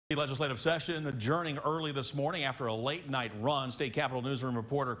The legislative session adjourning early this morning after a late night run. State Capitol newsroom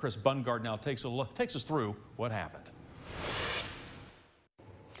reporter Chris Bungard now takes us through what happened.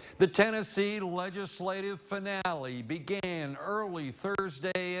 The Tennessee legislative finale began early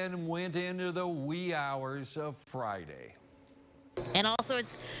Thursday and went into the wee hours of Friday. And also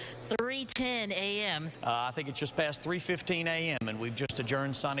it's 3:10 a.m. I think it's just past 3:15 a.m. and we've just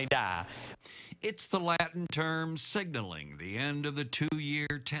adjourned sine die. It's the Latin term signaling the end of the two-year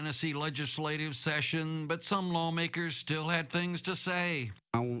Tennessee legislative session, but some lawmakers still had things to say.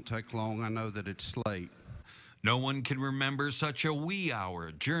 I won't take long. I know that it's late. No one can remember such a wee hour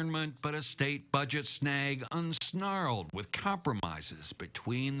adjournment, but a state budget snag unsnarled with compromises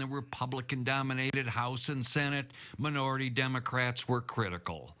between the Republican-dominated House and Senate. Minority Democrats were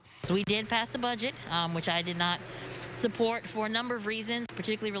critical. So we did pass a budget, which I did not support for a number of reasons,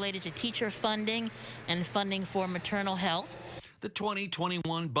 particularly related to teacher funding and funding for maternal health. The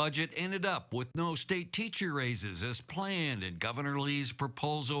 2021 budget ended up with no state teacher raises as planned in Governor Lee's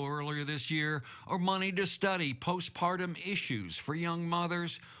proposal earlier this year, or money to study postpartum issues for young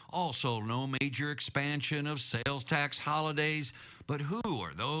mothers. Also, no major expansion of sales tax holidays. But who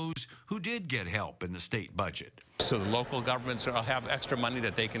are those who did get help in the state budget? So the local governments will have extra money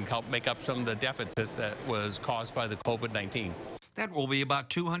that they can help make up some of the deficit that was caused by the COVID-19. That will be about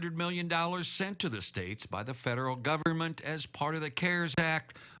 $200 million sent to the states by the federal government as part of the CARES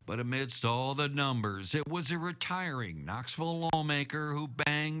Act. But amidst all the numbers, it was a retiring Knoxville lawmaker who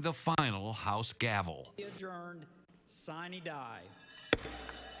banged the final House gavel. Adjourned sine die.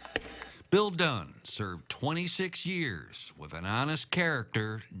 Bill Dunn served 26 years with an honest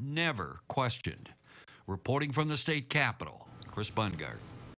character never questioned. Reporting from the state capitol, Chris Bungard.